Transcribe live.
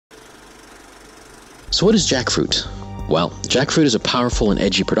So what is Jackfruit? Well, Jackfruit is a powerful and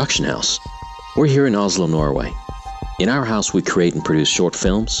edgy production house. We're here in Oslo, Norway. In our house, we create and produce short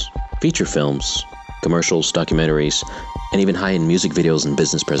films, feature films, commercials, documentaries, and even high-end music videos and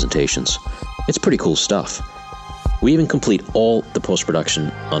business presentations. It's pretty cool stuff. We even complete all the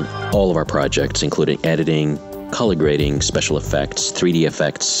post-production on all of our projects, including editing, color grading, special effects, 3D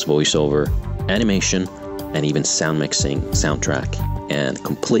effects, voiceover, animation, and even sound mixing, soundtrack, and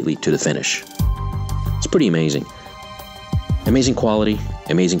completely to the finish. It's pretty amazing. Amazing quality,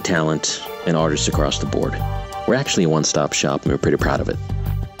 amazing talent, and artists across the board. We're actually a one-stop shop and we're pretty proud of it.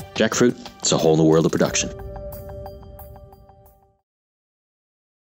 Jackfruit, it's a whole new world of production.